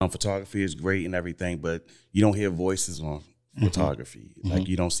Photography is great and everything, but you don't hear voices on photography. Like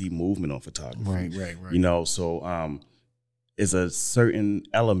you don't see movement on photography. Right. So it's a certain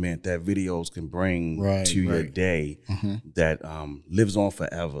element that videos can bring to your day that lives on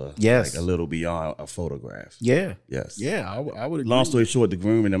forever. Yes. Like a little beyond a photograph. Yeah. Yes. Yeah, I would agree. Long story short, the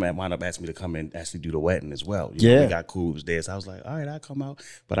groom and them wound up asking me to come and actually do the wedding as well. You know, we got cool, it was there. So I was like, all right, I'll come out.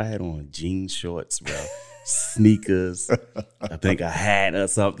 But I had on jean shorts, bro. Sneakers, I think a hat or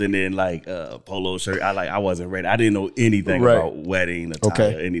something, and like a polo shirt. I wasn't ready. I didn't know anything about wedding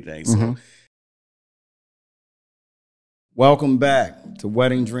attire or anything. So welcome back to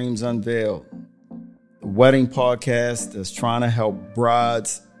Wedding Dreams Unveiled, the wedding podcast that's trying to help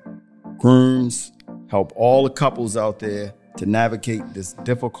brides, grooms, help all the couples out there to navigate this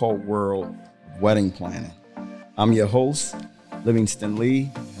difficult world of wedding planning. I'm your host, Livingston Lee,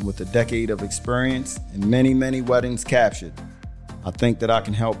 and with a decade of experience and many, many weddings captured, I think that I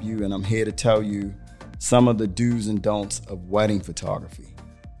can help you, and I'm here to tell you some of the do's and don'ts of wedding photography.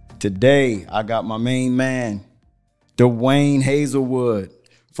 Today, I got my main man, Dwayne Hazelwood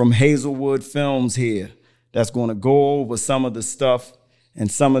from Hazelwood Films here, that's going to go over some of the stuff and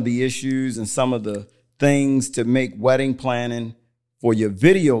some of the issues and some of the things to make wedding planning for your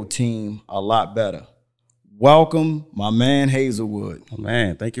video team a lot better. Welcome, my man Hazelwood. Oh,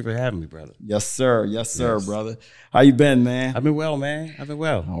 man, thank you for having me, brother. Yes, sir. Yes, sir, brother. How you been, man? I've been well, man. I've been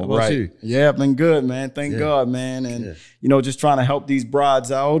well. All How about right. you? Yeah, I've been good, man. Thank God, man. And, you know, just trying to help these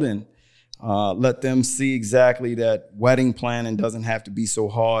brides out and let them see exactly that wedding planning doesn't have to be so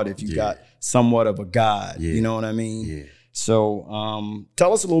hard if you got somewhat of a guide. You know what I mean? Yeah. So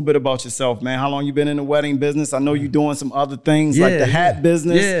tell us a little bit about yourself, man. How long you been in the wedding business? I know you're doing some other things like the hat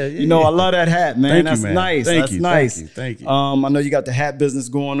business. You know, I love that hat, man. That's nice. That's nice. Thank you. I know you got the hat business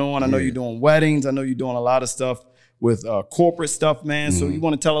going on. I know you're doing weddings. I know you're doing a lot of stuff with corporate stuff, man. So you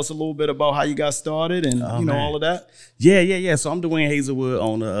want to tell us a little bit about how you got started and, all of that? Yeah. So I'm Dwayne Hazelwood,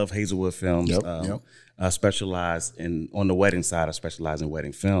 owner of Hazelwood Films. I specialize on the wedding side. I specialize in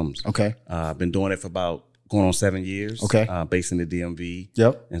wedding films. Okay. I've been doing it for about going on 7 years. Okay. Based in the DMV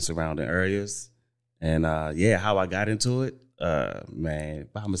and surrounding areas. And how I got into it, man,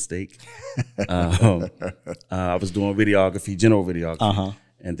 by mistake. I was doing videography, general videography.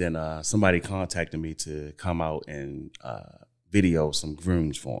 And then somebody contacted me to come out and video some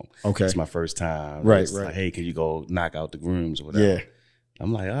grooms for them. Okay. It's my first time. Right. Like, hey, can you go knock out the grooms or whatever? Yeah.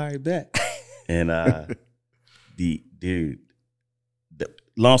 I'm like, all right, bet. And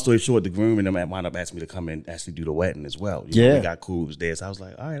long story short, the groom and them wound up asking me to come and actually do the wedding as well. You know, we got cool, it was there. So I was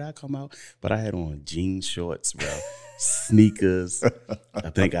like, all right, I'll come out. But I had on jean shorts, bro. Sneakers, I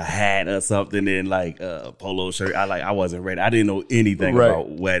think a hat or something, and like a polo shirt. I wasn't ready. I didn't know anything about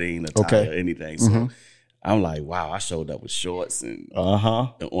wedding attire or anything. So I'm like, wow, I showed up with shorts and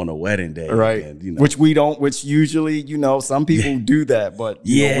on a wedding day. Right. And, you know, which usually, you know, some people do that, but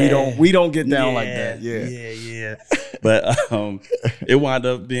you know, we don't get down like that. Yeah. But it wound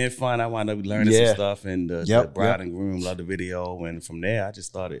up being fun. I wound up learning some stuff, and the bride and groom loved the video. And from there, I just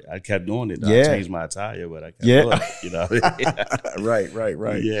started. I kept doing it. I changed my attire, but I kept doing it. You know.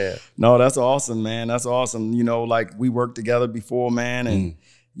 Right. Yeah. No, that's awesome, man. That's awesome. You know, like we worked together before, man, and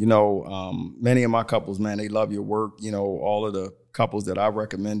you know, many of my couples, man, they love your work. You know, all of the couples that I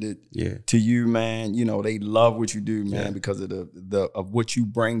recommended to you, man, you know, they love what you do, man, because of the of what you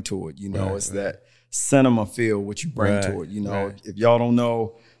bring to it. You know, it's that cinema feel what you bring to it. You know, if y'all don't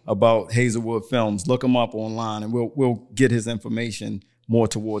know about Hazelwood Films, look him up online, and we'll get his information more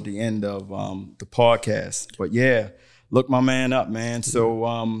toward the end of the podcast. But yeah, look my man up, man.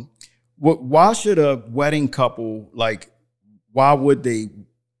 So why should a wedding couple, like,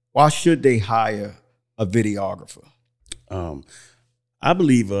 why should they hire a videographer? I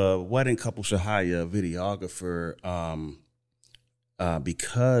believe a wedding couple should hire a videographer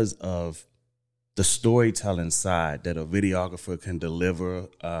because of the storytelling side that a videographer can deliver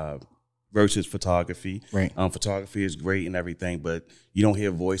versus photography. Right. Photography is great and everything, but you don't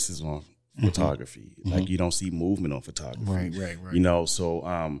hear voices on photography. Like you don't see movement on photography. Right. You know,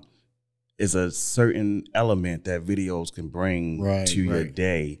 so is a certain element that videos can bring to your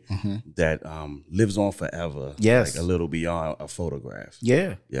day that lives on forever. Yes. Like a little beyond a photograph.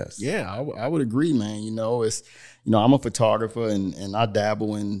 Yeah. Yes. Yeah, I would agree, man. You know, I'm a photographer and I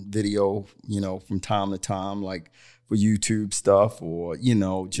dabble in video, you know, from time to time, like for YouTube stuff or, you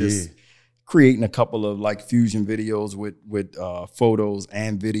know, just creating a couple of like fusion videos with photos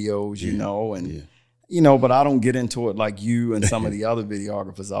and videos, you know, and you know, but I don't get into it like you and some of the other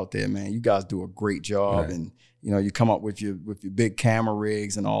videographers out there, man. You guys do a great job, and you come up with your big camera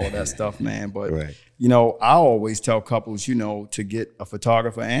rigs and all of that stuff, man. But Right. I always tell couples, to get a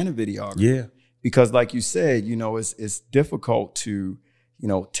photographer and a videographer. Yeah. Because like you said, it's difficult to,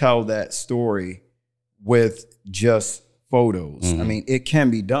 tell that story with just photos. I mean, it can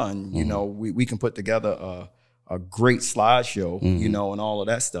be done. We can put together a great slideshow, and all of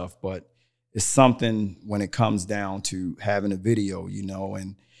that stuff. But it's something when it comes down to having a video,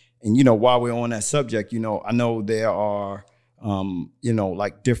 and while we're on that subject, I know there are,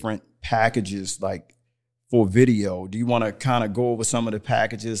 like different packages like for video. Do you want to kind of go over some of the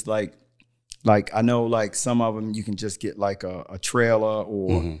packages? Like I know like some of them you can just get like a trailer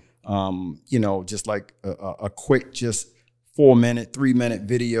or, just like a quick, just 4-minute, 3-minute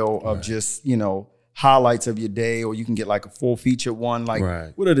video of just, highlights of your day, or you can get like a full feature one. Like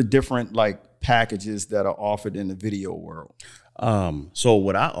what are the different like packages that are offered in the video world? So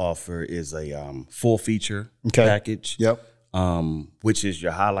what I offer is a full feature package. Yep. Which is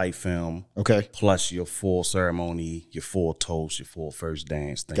your highlight film. Okay. Plus your full ceremony, your full toast, your full first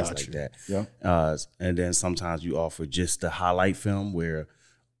dance, things like that. Yeah. And then sometimes you offer just the highlight film where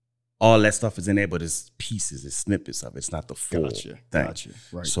all that stuff is in there, but it's pieces, it's snippets of it. It's not the full thing. Gotcha.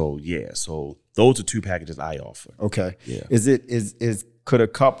 Right. So so those are 2 packages I offer. Okay. Yeah. Could a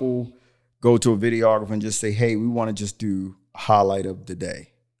couple go to a videographer and just say, hey, we want to just do a highlight of the day?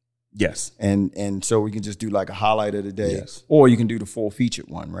 Yes. And so we can just do like a highlight of the day. Yes. Or you can do the full featured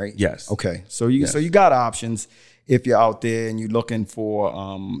one, right? Yes. Okay. So you got options if you're out there and you're looking for a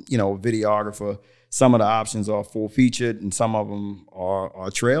videographer. Some of the options are full featured and some of them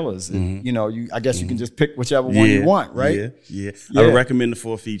are trailers. And I guess you can just pick whichever one you want, right? Yeah. I would recommend the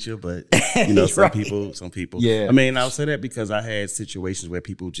full feature, but some people. Yeah. I mean, I'll say that because I had situations where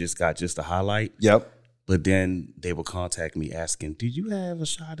people just got just a highlight. Yep. But then they will contact me asking, "Do you have a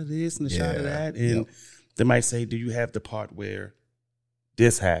shot of this and a shot of that?" And they might say, "Do you have the part where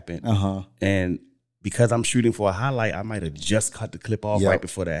this happened?" And because I'm shooting for a highlight, I might have just cut the clip off right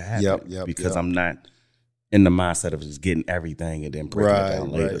before that happened. Because I'm not in the mindset of just getting everything and then breaking it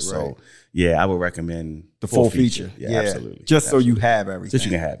down later. So I would recommend the full feature. Yeah, absolutely. Just so you have everything. Just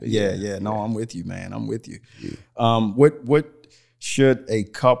you can have it. Yeah. No, I'm with you, man. I'm with you. Yeah. What should a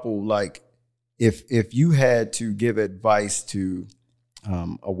couple like? If you had to give advice to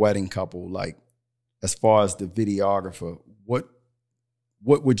a wedding couple, like as far as the videographer, what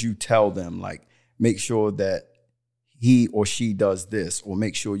would you tell them? Like, make sure that he or she does this, or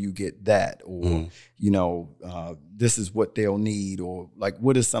make sure you get that, or this is what they'll need, or like,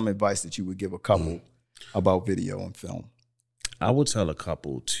 what is some advice that you would give a couple about video and film? I would tell a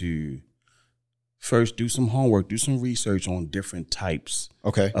couple to first do some homework, do some research on different types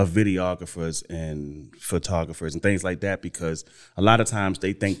of videographers and photographers and things like that, because a lot of times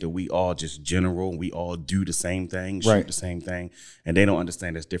they think that we all just general, we all do the same thing, shoot the same thing, and they don't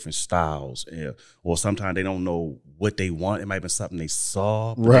understand there's different styles. Or sometimes they don't know what they want. It might have been something they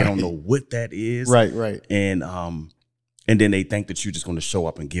saw, but they don't know what that is. Right. And then they think that you're just going to show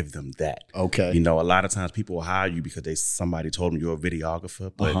up and give them that. Okay. A lot of times people will hire you because somebody told them you're a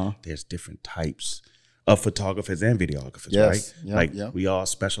videographer, but there's different types of photographers and videographers, right? We all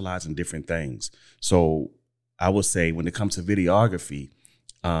specialize in different things. So I would say when it comes to videography,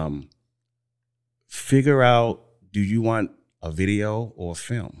 figure out, do you want a video or a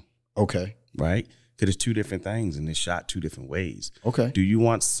film? Okay. Right? Because it's 2 different things and it's shot 2 different ways. Okay. Do you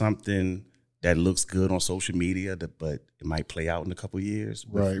want something that looks good on social media, but it might play out in a couple of years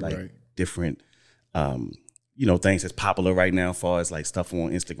with different, things that's popular right now as far as like stuff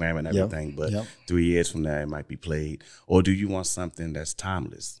on Instagram and everything. But 3 years from now, it might be played. Or do you want something that's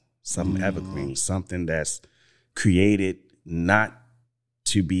timeless, something evergreen, something that's created not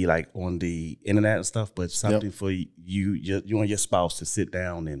to be like on the internet and stuff, but something for you and your spouse to sit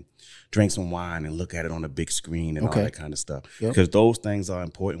down and drink some wine and look at it on a big screen and all that kind of stuff. Because those things are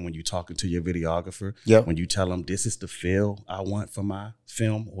important when you're talking to your videographer. When you tell them, this is the feel I want for my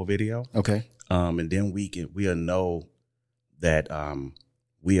film or video. Okay. And then we'll know that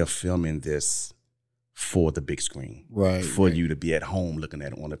we are filming this for the big screen, for you to be at home looking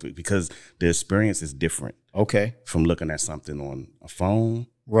at it on because the experience is different. Okay, from looking at something on a phone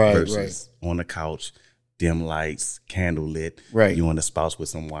versus on the couch, dim lights, candle lit, you and the spouse with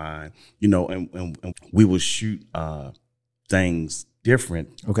some wine, and we will shoot things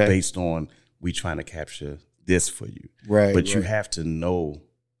different based on we trying to capture this for you, but you have to know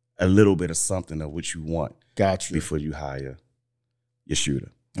a little bit of something of what you want, before you hire your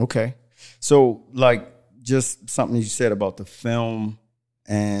shooter. Okay. So, like, just something you said about the film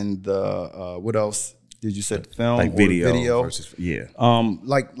and the what else did you say? The film, like or video video versus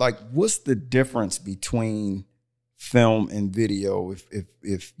like what's the difference between film and video,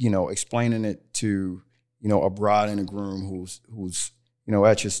 if you know, explaining it to, you know, a bride and a groom who's you know,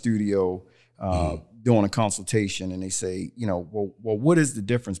 at your studio doing a consultation, and they say, you know, well, what is the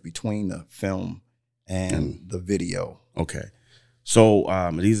difference between the film and the video? Okay. So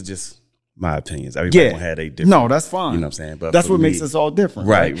these are just my opinions. Everybody gonna have a different. No, that's fine. You know what I'm saying? But that's what me, makes us all different.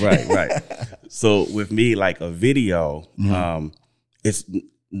 Right. So with me, like a video, it's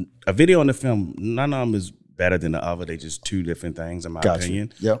a video and a film. None of them is better than the other. They just two different things, in my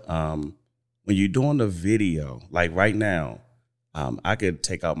opinion. Yep. When you're doing the video, like right now, I could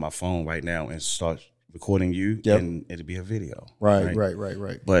take out my phone right now and start recording you, and it'd be a video. Right.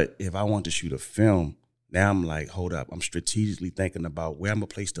 But if I want to shoot a film, now I'm like, hold up. I'm strategically thinking about where I'm gonna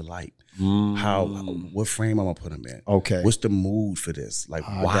place the light, what frame I'm gonna put them in. Okay. What's the mood for this? Like,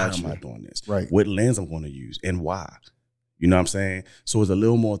 why am I doing this? Right. What lens I'm gonna use and why? You know what I'm saying? So it's a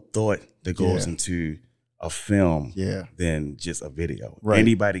little more thought that goes into a film than just a video. Right.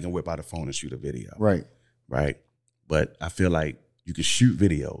 Anybody can whip out a phone and shoot a video. Right. But I feel like you can shoot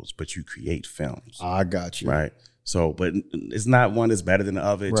videos, but you create films. I got you. Right. So, but it's not one that's better than the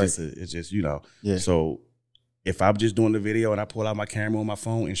other. It's just, you know. Yeah. So if I'm just doing the video and I pull out my camera on my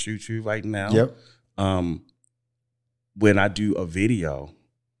phone and shoot you right now, when I do a video,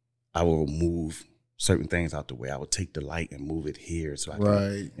 I will move certain things out the way. I will take the light and move it here so I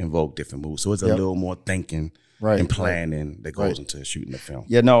can invoke different moves. So it's a little more thinking and planning that goes into shooting the film.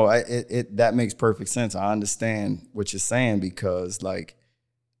 Yeah, no, that makes perfect sense. I understand what you're saying, because like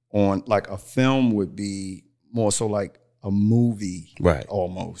on like a film would be more so like a movie,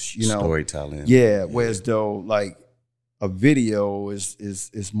 almost, you know, storytelling. Yeah, whereas though like a video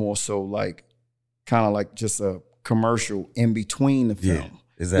is more so like kind of like just a commercial in between the film. Yeah,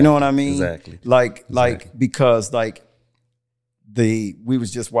 exactly. You know what I mean? Exactly. Like because like we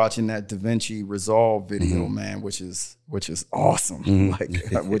was just watching that Da Vinci Resolve video, man, which is awesome, like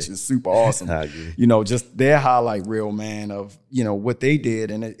which is super awesome. You know, just their highlight reel, man, of, you know, what they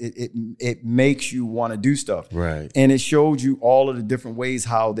did, and it makes you want to do stuff, right? And it showed you all of the different ways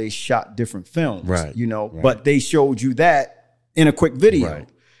how they shot different films, right? You know, but they showed you that in a quick video. Right.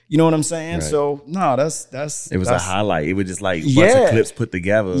 You know what I'm saying? Right. So no, that's it was a highlight. It was just like a bunch of clips put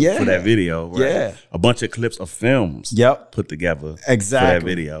together for that video. Right? Yeah, a bunch of clips of films. Put together for that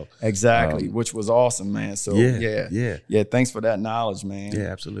video. Exactly, which was awesome, man. So yeah. Thanks for that knowledge, man. Yeah,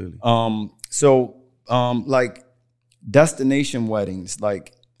 absolutely. Like destination weddings.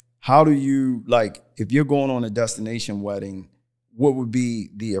 Like, how do you, like, if you're going on a destination wedding, what would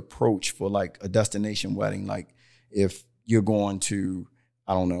be the approach for like a destination wedding? Like, if you're going to,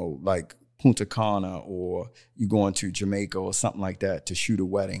 I don't know, like Punta Cana, or you're going to Jamaica or something like that to shoot a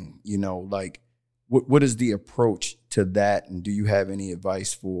wedding, you know, like what is the approach to that? And do you have any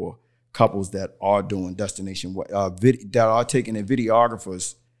advice for couples that are doing destination, that are taking their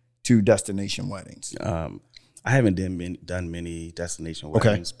videographers to destination weddings? I haven't done many destination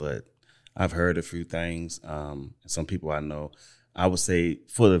weddings, but I've heard a few things. Some people I know, I would say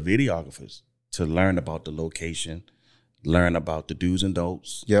for the videographers to learn about the location, learn about the do's and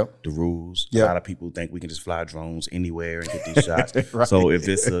don'ts, the rules. A lot of people think we can just fly drones anywhere and get these shots. So if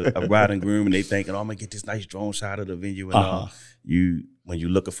it's a bride and groom and they thinking, oh, I'm going to get this nice drone shot of the venue and all, when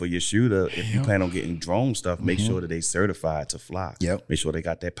you're looking for your shooter, if you plan on getting drone stuff, make sure that they certified to fly. Make sure they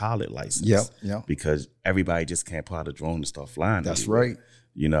got their pilot license. Because everybody just can't pull out a drone and start flying. That's right.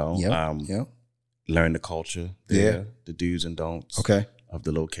 You know, learn the culture there, the do's and don'ts of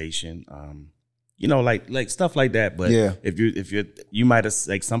the location. You know, like stuff like that. But if you might have,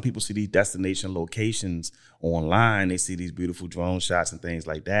 like, some people see these destination locations online, they see these beautiful drone shots and things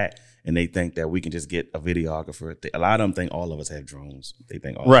like that, and they think that we can just get a videographer. A lot of them think all of us have drones. They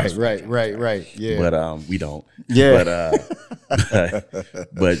think all of us have drones, right. Yeah. But we don't. Yeah.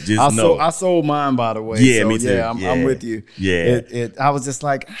 But just I sold mine, by the way. Yeah, so, me too. Yeah, I'm with you. Yeah. I was just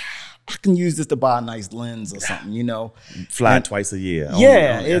like, I can use this to buy a nice lens or something, you know. Fly twice a year.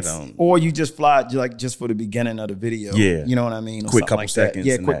 Or you just fly like just for the beginning of the video. Yeah. You know what I mean? Or quick couple like seconds.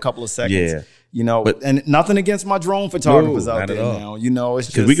 Yeah, quick couple of seconds. Yeah. You know, and nothing against my drone photographers out there now. You know, it's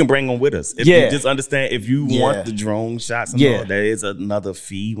just, we can bring them with us. If you just understand, if you want the drone shots and all, there is another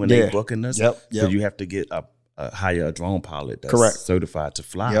fee when they're booking us. So you have to get hire a drone pilot that's certified to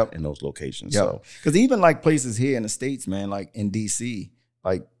fly in those locations. So, because even like places here in the States, man, like in DC,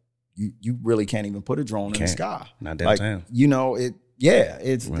 like you really can't even put a drone in the sky. Not downtown. Like, you know, it's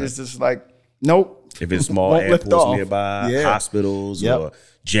just like, nope. If it's small airports nearby, hospitals or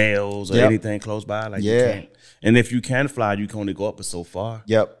jails or anything close by, like you can't. And if you can fly, you can only go up but so far.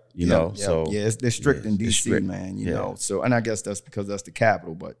 You know, so they're strict in DC, strict. Man. You know, so, and I guess that's because that's the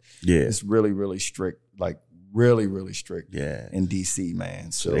capital, but it's really, really strict, like really, really strict. Yeah. In DC,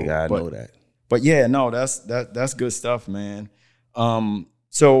 man. So they gotta know that. But yeah, no, that's good stuff, man.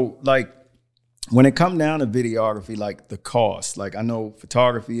 So like when it come down to videography, like the cost, like I know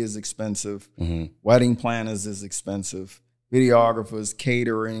photography is expensive, wedding planners is expensive, videographers,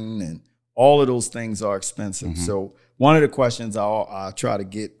 catering, and all of those things are expensive. So one of the questions I try to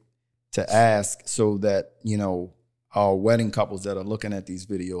get to ask so that, you know, our wedding couples that are looking at these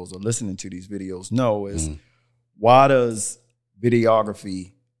videos or listening to these videos know is why does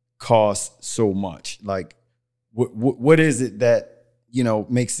videography cost so much? Like what is it that, you know,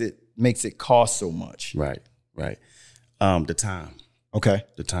 makes it cost so much? Right. The time. Okay.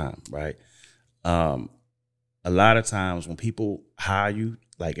 The time, right? A lot of times when people hire you,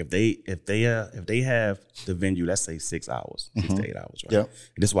 like if they have the venue, let's say 6 hours, 6 to 8 hours, right? Yeah.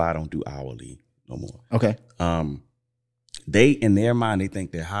 This is why I don't do hourly no more. Okay. They in their mind they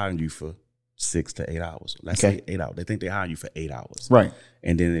think they're hiring you for 6 to 8 hours. Let's say 8 hours. They think they're hiring you for 8 hours. Right.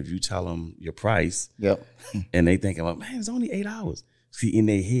 And then if you tell them your price, yep, and they think, well, man, it's only 8 hours. See, in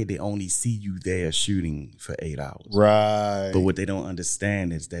their head, they only see you there shooting for 8 hours. Right. But what they don't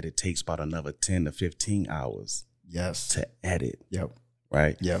understand is that it takes about another 10 to 15 hours yes, to edit. Yep.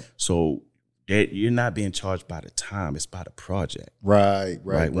 Right? Yep. So that you're not being charged by the time, it's by the project. Right.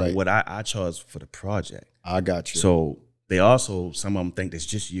 What I charge for the project. I got you. So they also, some of them think it's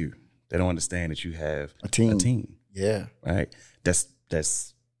just you. They don't understand that you have a team. Yeah. Right?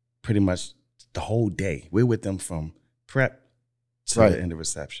 That's pretty much the whole day. We're with them from prep to the end of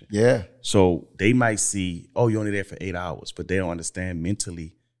reception. Yeah. So they might see, oh, you're only there for 8 hours, but they don't understand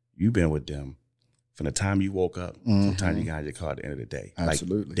mentally you've been with them from the time you woke up, sometimes you got in your car at the end of the day.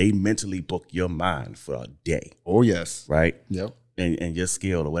 Absolutely. Like they mentally book your mind for a day. Oh, yes. Right? Yep. And your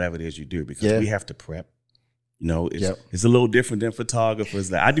skill or whatever it is you do, because we have to prep. You know, it's a little different than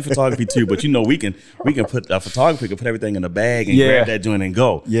photographers. Like, I do photography too, but you know, we can put a photographer can put everything in a bag and grab that joint and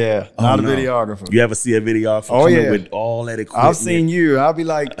go. Yeah, not a videographer. You ever see a videographer coming with all that equipment? I've seen you. I'll be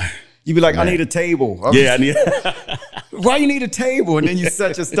like, you be like, I need a table. I need. Why you need a table? And then you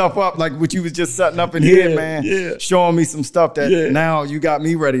set your stuff up like what you was just setting up in here, man. Yeah. Showing me some stuff that now you got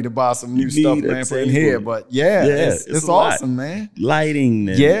me ready to buy some new stuff, man, for in here. But it's awesome, man. Lighting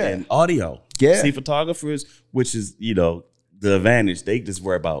and audio. Yeah. See, photographers, which is, you know, the advantage, they just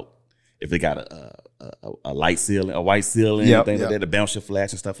worry about if they got a light ceiling, a white ceiling, anything like that, to bounce your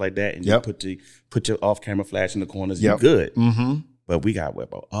flash and stuff like that, and you put your off-camera flash in the corners, you're good. But we got to worry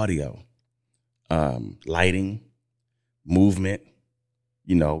about audio, lighting, movement,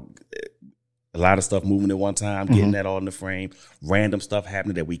 you know, a lot of stuff moving at one time, getting that all in the frame, random stuff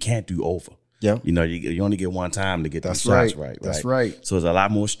happening that we can't do over. Yeah, you know, you only get one time to get these shots right. That's right. So there's a lot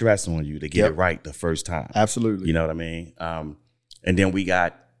more stress on you to get it right the first time. Absolutely. You know what I mean? And then we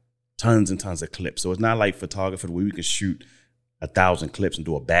got tons and tons of clips. So it's not like photography where we can shoot 1,000 clips and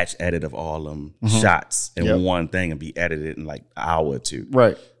do a batch edit of all them shots in one thing and be edited in like an hour or two.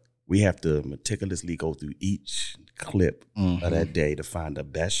 Right. We have to meticulously go through each clip of that day to find the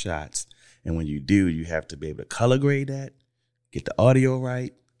best shots. And when you do, you have to be able to color grade that, get the audio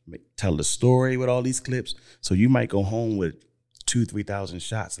right, tell the story with all these clips. So you might go home with 2,000-3,000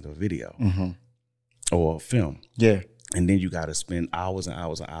 shots of a video or a film. Yeah. And then you got to spend hours and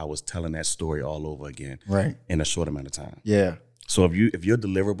hours and hours telling that story all over again in a short amount of time. Yeah. So if your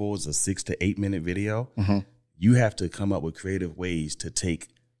deliverable is a 6 to 8 minute video, you have to come up with creative ways to take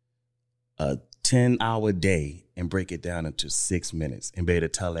a 10-hour day and break it down into 6 minutes and be able to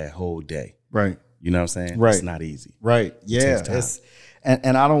tell that whole day. Right. You know what I'm saying? Right. It's not easy. Right. Yeah.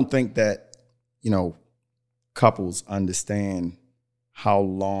 And I don't think that, you know, couples understand how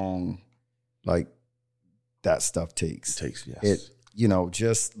long like that stuff takes. It takes, yes. It, you know,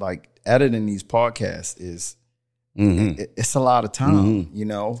 just like editing these podcasts is, it's a lot of time, you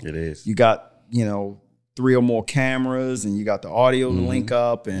know. It is. You got, you know, 3 or more cameras and you got the audio to link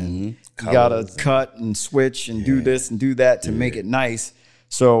up and you got to cut and switch and do this and do that to make it nice.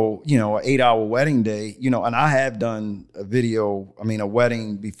 So, you know, an 8-hour wedding day, you know, and I have done a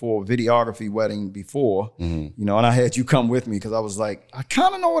wedding before, videography wedding before, you know, and I had you come with me because I was like, I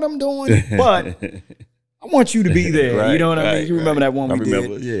kind of know what I'm doing, but I want you to be there. You know what I mean? You remember that one we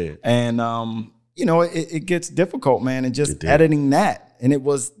did? Yeah. And, you know, it gets difficult, man, and just editing that. And it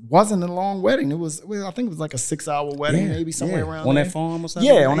wasn't a long wedding. I think it was like a 6-hour wedding, maybe somewhere around on there. that farm or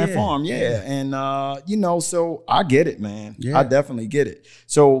something? Yeah, on that farm, And, you know, so I get it, man. Yeah. I definitely get it.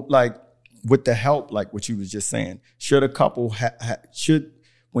 So, like, with the help, like what you was just saying, should a couple,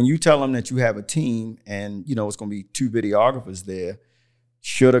 when you tell them that you have a team and, you know, it's going to be 2 videographers there,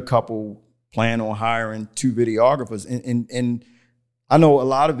 should a couple plan on hiring 2 videographers? And I know a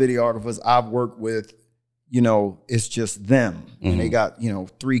lot of videographers I've worked with, you know, it's just them and they got, you know,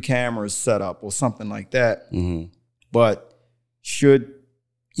 3 cameras set up or something like that. But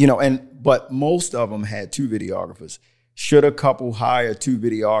but most of them had 2 videographers. Should a couple hire 2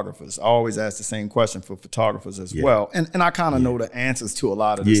 videographers? I always ask the same question for photographers as well. And I kind of know the answers to a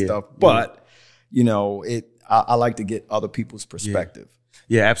lot of this stuff, but you know, I like to get other people's perspective.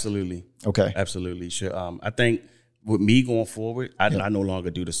 Yeah, absolutely. Okay. Absolutely. Sure. I think with me going forward, I no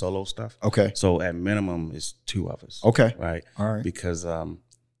longer do the solo stuff. Okay. So at minimum, it's 2 of us. Okay. Right. All right. Because the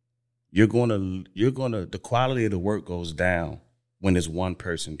quality of the work goes down when there's one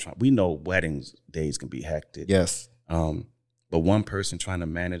person trying. We know weddings days can be hectic. Yes. But one person trying to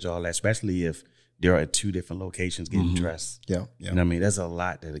manage all that, especially if there are 2 different locations getting dressed. Yeah. You know what I mean? There's a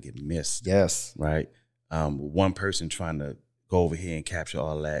lot that'll get missed. Yes. Right. One person trying to go over here and capture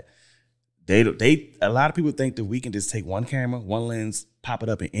all that. A lot of people think that we can just take one camera, one lens, pop it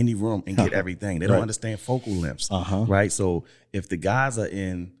up in any room and get everything. They don't understand focal lengths. Right. So if the guys are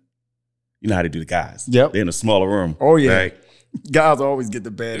in, you know how to do the guys. Yep. They're in a smaller room. Oh yeah. Right. Guys always get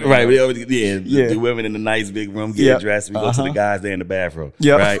the bad. Right. We always, the women in the nice big room get dressed. We go to the guys, they're in the bathroom.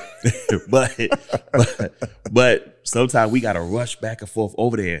 Right. but sometimes we got to rush back and forth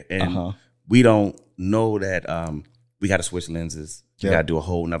over there. And we don't know that we got to switch lenses. We got to do a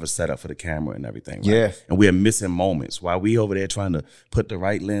whole nother setup for the camera and everything. Right? Yeah. And we're missing moments while we over there trying to put the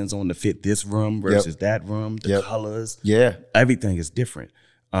right lens on to fit this room versus that room, the colors. Yeah. Everything is different.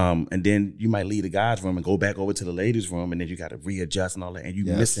 And then you might leave the guys' room and go back over to the ladies' room, and then you got to readjust and all that, and you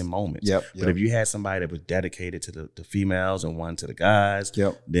missing moments. But if you had somebody that was dedicated to the females and one to the guys,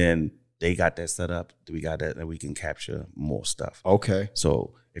 then they got that set up. We got that, and we can capture more stuff. Okay.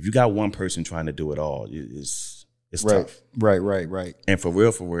 So if you got one person trying to do it all, it's tough. Right. And for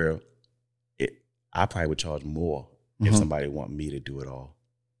real, I probably would charge more if somebody want me to do it all.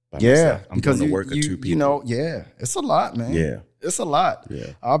 Myself. I'm because doing the work of 2 people. You know, it's a lot, man. Yeah. It's a lot.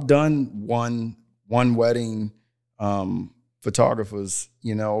 Yeah. I've done one wedding photographers,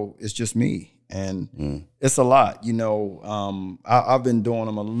 you know, it's just me. And it's a lot, you know. I've been doing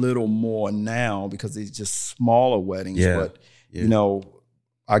them a little more now because it's just smaller weddings. Yeah. But, you know,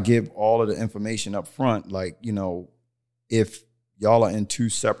 I give all of the information up front. Like, you know, if y'all are in 2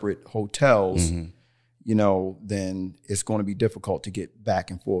 separate hotels, you know, then it's going to be difficult to get back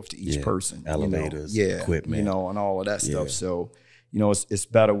and forth to each person. Elevators, you know? equipment. You know, and all of that stuff. So, you know, it's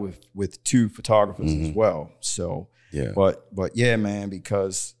better with 2 photographers as well. So, but yeah, man,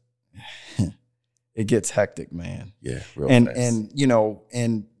 because it gets hectic, man. Yeah, real fast. And you know,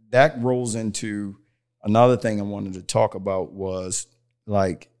 and that rolls into another thing I wanted to talk about was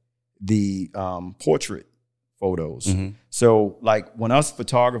like the portrait photos. So like when us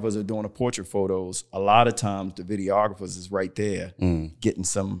photographers are doing the portrait photos, a lot of times the videographers is right there getting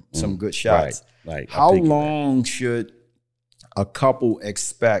some good shots. Right. How long should a couple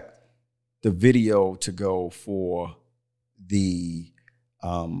expect the video to go for the,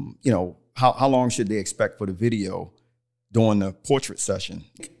 you know, how long should they expect for the video during the portrait session?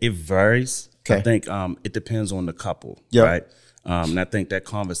 It varies. Okay. I think it depends on the couple, right? And I think that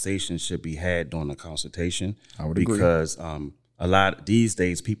conversation should be had during the consultation. I would agree. Because a lot these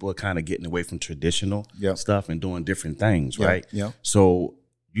days, people are kind of getting away from traditional stuff and doing different things, right? Yeah. So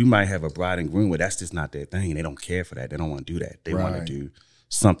you might have a bride and groom where that's just not their thing. They don't care for that. They don't want to do that. They want to do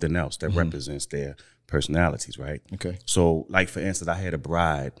something else that represents their personalities, right? Okay. So like, for instance, I had a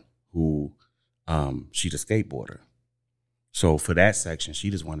bride who she's a skateboarder. So for that section, she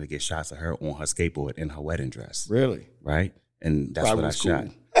just wanted to get shots of her on her skateboard in her wedding dress. Really? Right? And that's what I shot.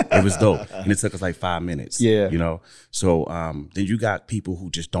 It was dope. And it took us like 5 minutes. Yeah. You know? So then you got people who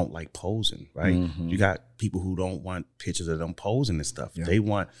just don't like posing, right? You got people who don't want pictures of them posing and stuff. They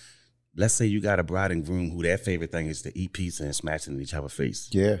want, let's say you got a bride and groom who their favorite thing is to eat pizza and smash it in each other's face.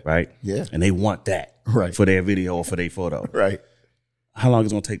 Yeah. Right? Yeah. And they want that for their video or for their photo. Right. How long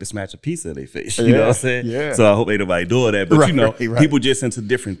is it going to take to smash a pizza in their face? You know what I'm saying? Yeah. So I hope ain't nobody doing that. But you know, people just into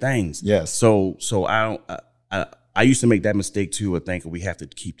different things. Yes. So I used to make that mistake too of thinking we have to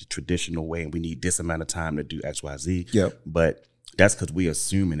keep the traditional way and we need this amount of time to do X, Y, Z. Yep. But that's because we're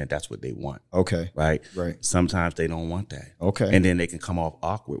assuming that that's what they want. Okay. Right? Right. Sometimes they don't want that. Okay. And then they can come off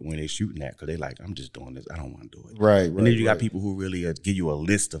awkward when they're shooting that because they're like, I'm just doing this. I don't want to do it. Right. And then you got people who really give you a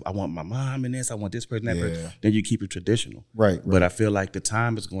list of, I want my mom in this, I want this person, that person. Then you keep it traditional. Right. But I feel like the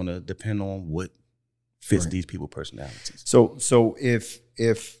time is going to depend on what fits these people's personalities. So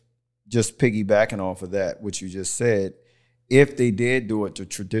if just piggybacking off of that, what you just said, if they did do it the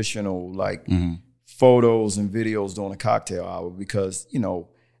traditional, like photos and videos during a cocktail hour, because, you know,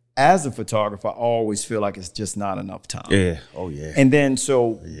 as a photographer, I always feel like it's just not enough time. Yeah. Oh, yeah. And then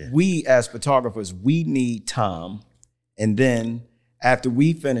we as photographers, we need time. And then after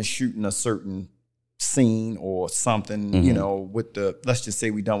we finish shooting a certain scene or something, you know, with let's just say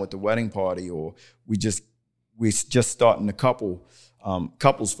we done with the wedding party, or we just starting the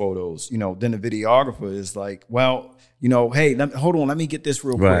couples photos, you know, then the videographer is like, well, you know, hey, hold on, let me get this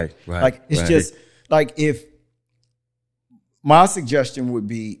real quick. Right. Like, it's just like, if my suggestion would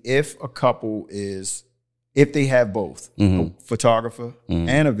be, if they have both a photographer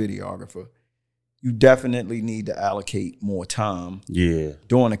and a videographer, you definitely need to allocate more time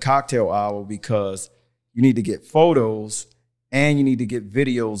during the cocktail hour, because you need to get photos and you need to get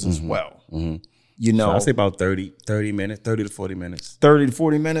videos as well. You know, so I say about 30 minutes, 30 to 40 minutes. 30 to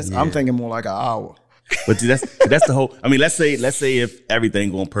 40 minutes? Yeah. I'm thinking more like an hour. But that's the whole, I mean, let's say if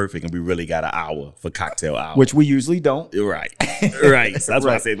everything going perfect and we really got an hour for cocktail hour. Which we usually don't. Right. Right. So that's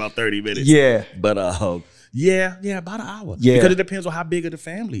why I say about 30 minutes. Yeah. But yeah, about an hour. Yeah. Because it depends on how big of the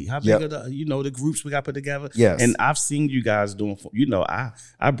family, how big of the, you know, the groups we got put together. Yes. And I've seen you guys doing, you know,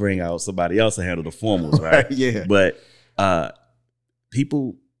 I bring out somebody else to handle the formals, right? Yeah. But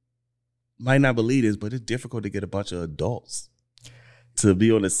people might not believe this, but it's difficult to get a bunch of adults to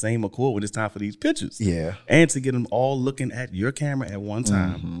be on the same accord when it's time for these pictures. Yeah. And to get them all looking at your camera at one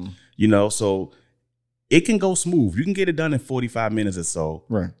time. You know, so it can go smooth. You can get it done in 45 minutes or so.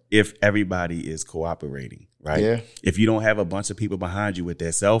 Right. If everybody is cooperating, right? Yeah. If you don't have a bunch of people behind you with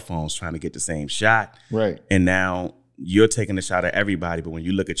their cell phones trying to get the same shot. Right. And now you're taking a shot at everybody, but when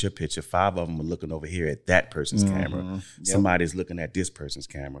you look at your picture, 5 of them are looking over here at that person's camera. Yep. Somebody's looking at this person's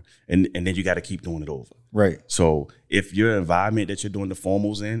camera. And then you got to keep doing it over. Right. So if your environment that you're doing the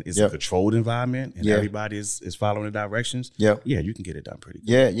formals in is a controlled environment and everybody is following the directions, you can get it done pretty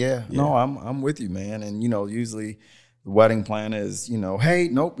good. Yeah. No, I'm with you, man. And, you know, usually the wedding planner is, you know, hey,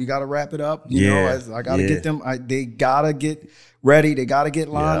 nope, you got to wrap it up. You know, I got to get them. They got to get ready. They got to get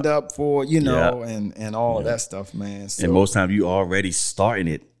lined up for, you know, and all of that stuff, man. So, and most times you already starting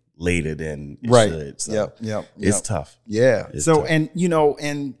it later than it should. So it's tough. Yeah. It's so, tough. and, you know,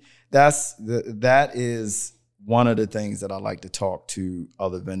 and that is one of the things that I like to talk to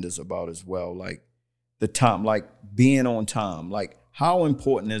other vendors about as well. Like the time, like being on time. Like, how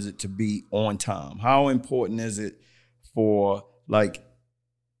important is it to be on time? How important is it for the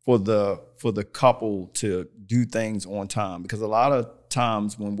couple to do things on time? Because a lot of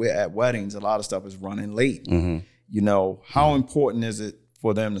times when we're at weddings, a lot of stuff is running late. You know, how important is it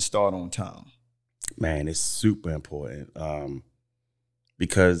for them to start on time? Man, it's super important.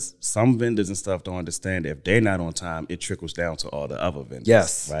 Because some vendors and stuff don't understand that if they're not on time, it trickles down to all the other vendors.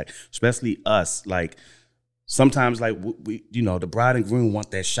 Yes. Right. Especially us. Like sometimes, like we, you know, the bride and groom want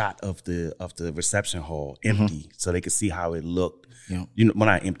that shot of the reception hall empty, so they can see how it looked. Yeah. You know, well,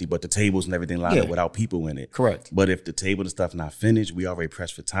 not empty, but the tables and everything lined up without people in it. Correct. But if the table and stuff not finished, we already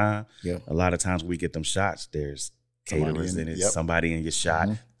pressed for time. Yeah. A lot of times when we get them shots, there's caterers in it, somebody in your shot.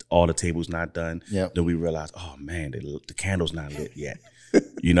 Mm-hmm. All the tables not done. Yep. Then we realize, oh man, the candle's not lit yet.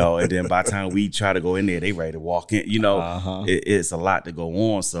 You know, and then by the time we try to go in there, they ready to walk in. You know, it's a lot to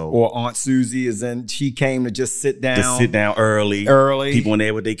go on. So, or Aunt Susie is in. She came to just sit down. To sit down early. People in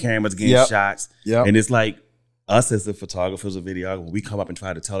there with their cameras getting shots. Yep. And it's like us as the photographers or videographers, we come up and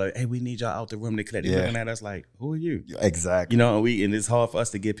try to tell her, hey, we need y'all out the room to collect. They're looking at us like, who are you? Exactly. You know, and it's hard for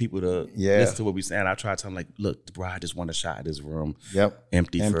us to get people to listen to what we say. And I try to tell them, like, look, the bride just want a shot of this room.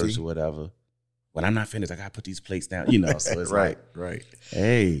 Empty first or whatever. When I'm not finished, I gotta put these plates down, you know. So it's right.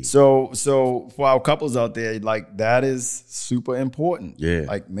 Hey. So for our couples out there, like that is super important. Yeah.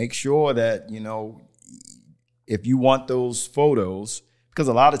 Like make sure that, you know, if you want those photos, because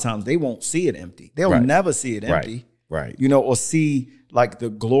a lot of times they won't see it empty. They'll never see it empty. Right. You know, or see like the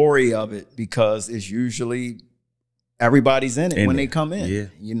glory of it, because it's usually everybody's in it when they come in. Yeah.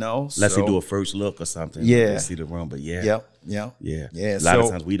 You know. Let's say do a first look or something. Yeah. See the room. But Yeah. A lot of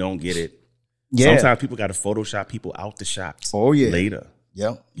times we don't get it. Yeah. Sometimes people got to Photoshop people out the shots. Later.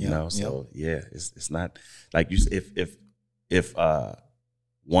 You know, so it's not like you. If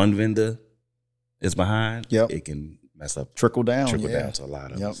one vendor is behind, it can mess up. Trickle down to a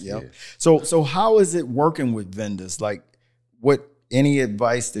lot of us. Yeah. So how is it working with vendors? Like, what any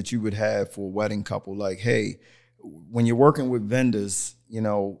advice that you would have for a wedding couple? Like, hey, when you're working with vendors, you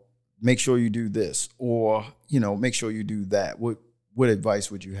know, make sure you do this, or you know, make sure you do that. What advice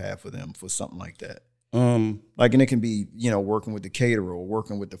would you have for them for something like that? Like, and it can be, you know, working with the caterer or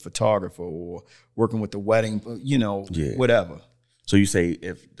working with the photographer or working with the wedding, you know, whatever. So you say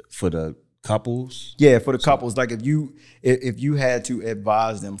if for the couples? Yeah, for the couples. Like if you had to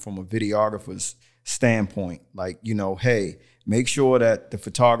advise them from a videographer's standpoint, like, you know, hey, make sure that the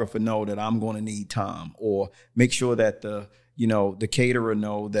photographer know that I'm going to need time, or make sure that the caterer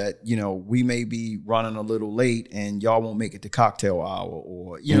know that, we may be running a little late and y'all won't make it to cocktail hour,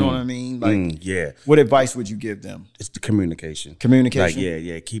 or, you know what I mean? Like, yeah. What advice would you give them? It's the communication. Communication? Like,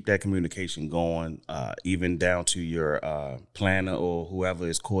 yeah. Keep that communication going, even down to your planner or whoever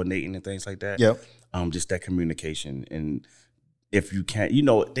is coordinating and things like that. Yep. Just that communication. And if you can't,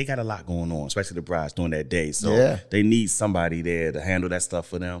 they got a lot going on, especially the brides during that day. So they need somebody there to handle that stuff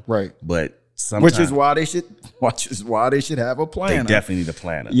for them. Right. But which is why they should have a planner. They definitely need a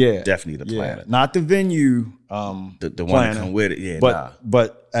planner. Yeah, definitely the planner. Not the venue, the one that come with it. Yeah,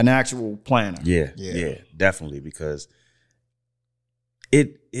 but an actual planner. Yeah, definitely, because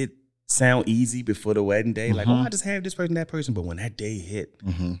it sound easy before the wedding day. Like, I just have this person, that person, but when that day hit,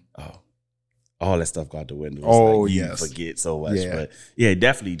 all that stuff go out the window. It's you forget so much. Yeah. But yeah,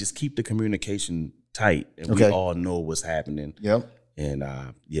 definitely just keep the communication tight, and we all know what's happening. Yep. And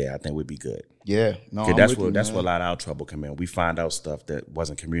I think we'd be good. Yeah, no, that's where a lot of our trouble come in. We find out stuff that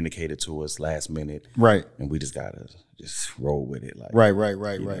wasn't communicated to us last minute, right? And we just gotta just roll with it, like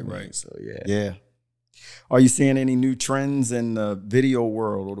right. So yeah. Are you seeing any new trends in the video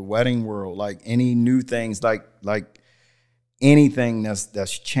world or the wedding world? Like any new things, like anything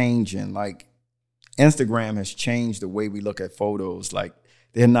that's changing? Like Instagram has changed the way we look at photos. Like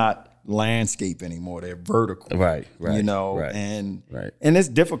they're not landscape anymore, they're vertical, right and it's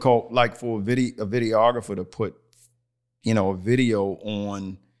difficult, like for a videographer to put a video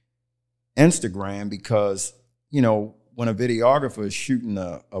on Instagram, because when a videographer is shooting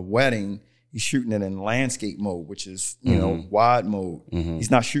a wedding, he's shooting it in landscape mode, which is wide mode. He's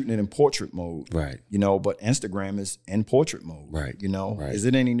not shooting it in portrait mode, right? But Instagram is in portrait mode, right? Right. Is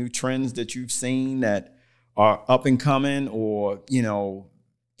it any new trends that you've seen that are up and coming, or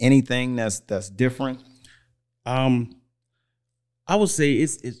anything that's different? I would say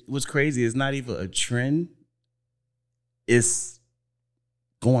it's what's crazy. It's not even a trend. It's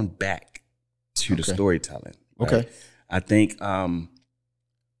going back to the storytelling. Right? Okay. I think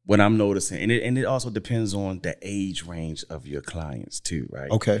what I'm noticing, and it also depends on the age range of your clients too, right?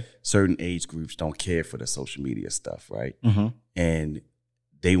 Okay. Certain age groups don't care for the social media stuff, right? Mm-hmm. And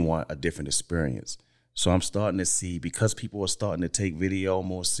they want a different experience. So I'm starting to see, because people are starting to take video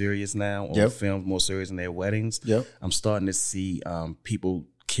more serious now, or film more serious in their weddings. Yep. I'm starting to see people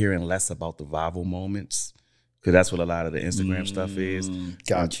caring less about the viral moments, because that's what a lot of the Instagram stuff is.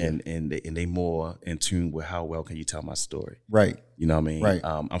 Gotcha. And they more in tune with how well can you tell my story. Right. You know what I mean? Right.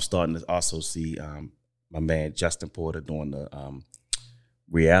 I'm starting to also see my man Justin Porter doing the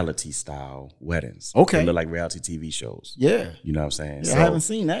reality style weddings. Okay. They look like reality TV shows. Yeah. You know what I'm saying? Yeah, I haven't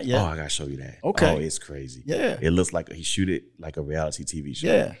seen that yet. Oh, I gotta show you that. Okay. Oh, it's crazy. Yeah. It looks like he shoot it like a reality TV show.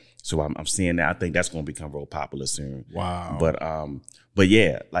 Yeah. So I'm seeing that. I think that's gonna become real popular soon. Wow. But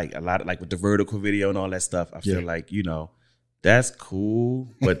yeah, like a lot of, like with the vertical video and all that stuff, I feel like, that's cool.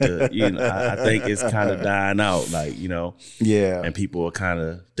 But I think it's kind of dying out. Like, Yeah. And people are kind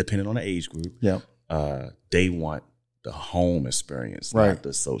of, depending on the age group, they want the home experience, not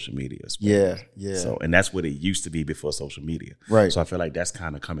the social media experience. Yeah. So, and that's what it used to be before social media. Right. So I feel like that's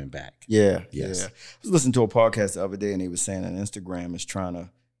kind of coming back. Yeah. Yes. Yeah. I was listening to a podcast the other day, and they were saying that Instagram is trying to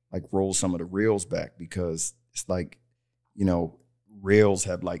like roll some of the reels back, because it's like, reels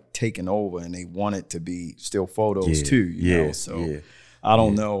have like taken over, and they want it to be still photos too. You know? So I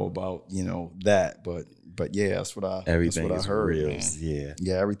don't know about, that, but yeah, that's what I heard. Reels. Man.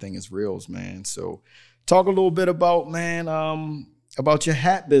 Yeah. Everything is reels, man. So talk a little bit about, man, about your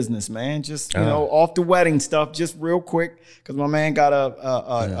hat business, man. Just, off the wedding stuff, just real quick, because my man got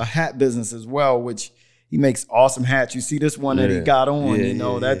a hat business as well, which he makes awesome hats. You see this one that he got on,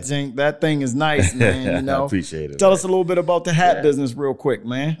 that thing is nice, man. I appreciate it. Tell us a little bit about the hat business real quick,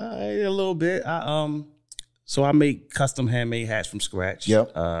 man. A little bit. So I make custom handmade hats from scratch.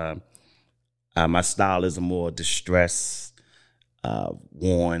 Yep. My style is a more distressed,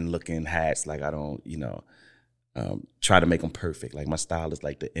 worn looking hats. Like I don't, try to make them perfect. Like my style is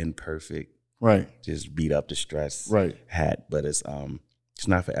like the imperfect, right? Just beat up distressed hat. But it's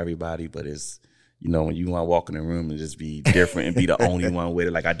not for everybody. But it's, when you want to walk in the room and just be different and be the only one with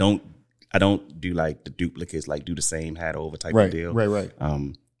it. Like I don't do like the duplicates, like do the same hat over type of deal. Right.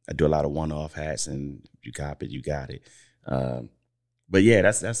 I do a lot of one-off hats, and you cop it, you got it. But yeah,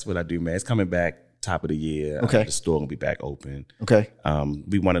 that's what I do, man. It's coming back top of the year. Okay. The store will be back open. Okay.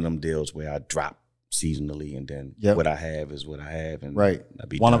 Be one of them deals where I drop seasonally, and then what I have is what I have, and I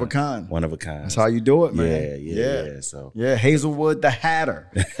be one of a kind. One of a kind. That's how you do it, man. Yeah. So Hazelwood the Hatter.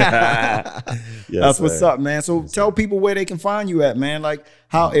 That's what's up, man. So tell people where they can find you at, man. Like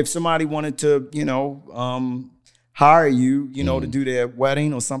how, if somebody wanted to, hire you, you know, to do their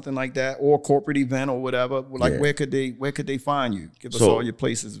wedding or something like that, or corporate event or whatever, like where could they find you? Give us all your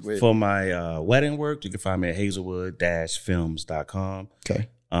places. For my wedding work, you can find me at hazelwood-films.com. Okay.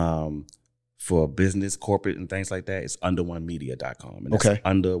 For business, corporate, and things like that, it's underonemedia.com. And that's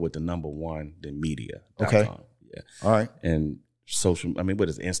under with the number one, then media.com. Okay. Yeah. All right. And social, I mean, what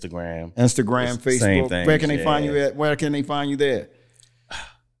is it? Instagram, Facebook. Same thing. Where can they find you at? Where can they find you there?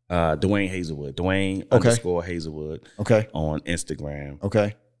 Dwayne Hazelwood. Dwayne _ Hazelwood. Okay. On Instagram.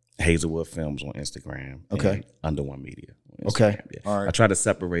 Okay. Hazelwood Films on Instagram. Okay. And Under One Media. On Instagram. Okay. Yeah. All right. I try to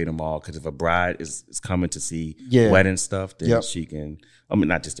separate them all because if a bride is coming to see wedding stuff, then she can. I mean,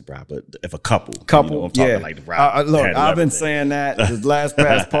 not just the bride, but if a couple, you know, I'm talking like the bride. Look, I've been saying that the last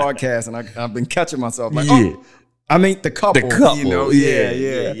past podcast, and I've been catching myself like, I mean the couple, you know,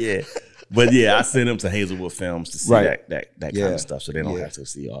 yeah. But yeah, I send them to Hazelwood Films to see that kind of stuff, so they don't have to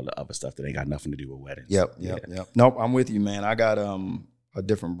see all the other stuff that ain't got nothing to do with weddings. Yep. Nope, I'm with you, man. I got a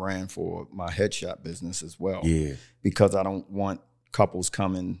different brand for my headshot business as well. Yeah, because I don't want couples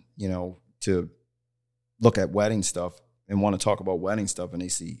coming, you know, to look at wedding stuff and want to talk about wedding stuff, and they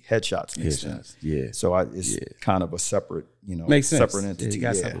see headshots next to it. Yeah. So it's kind of a separate, you know, separate entity. You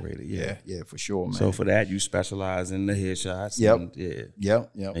got separated. Yeah, for sure, man. So for that, you specialize in the headshots. Yep.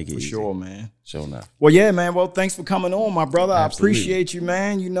 For sure, man. Sure enough. Well, yeah, man. Well, thanks for coming on, my brother. Absolutely. I appreciate you,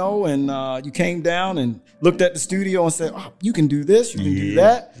 man. You know, and you came down and looked at the studio and said, "Oh, you can do this, you can do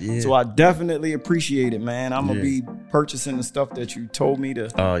that." Yeah. So I definitely appreciate it, man. I'm gonna be purchasing the stuff that you told me to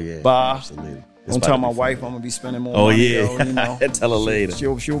buy. Absolutely. Don't tell my wife I'm gonna be spending more money. Though, you know, tell her later.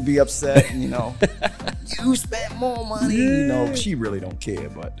 She'll be upset. You know, you spent more money. You know, she really don't care,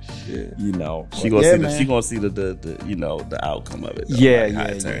 but you know, she gonna see she gonna see the you know the outcome of it. Though,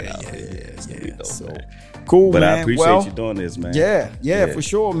 yeah. So cool, but man. I appreciate you doing this, man. Yeah, for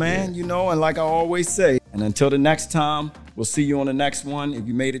sure, man. You know, and like I always say, and until the next time, we'll see you on the next one. If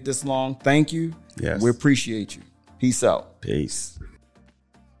you made it this long, thank you. Yes, we appreciate you. Peace out. Peace.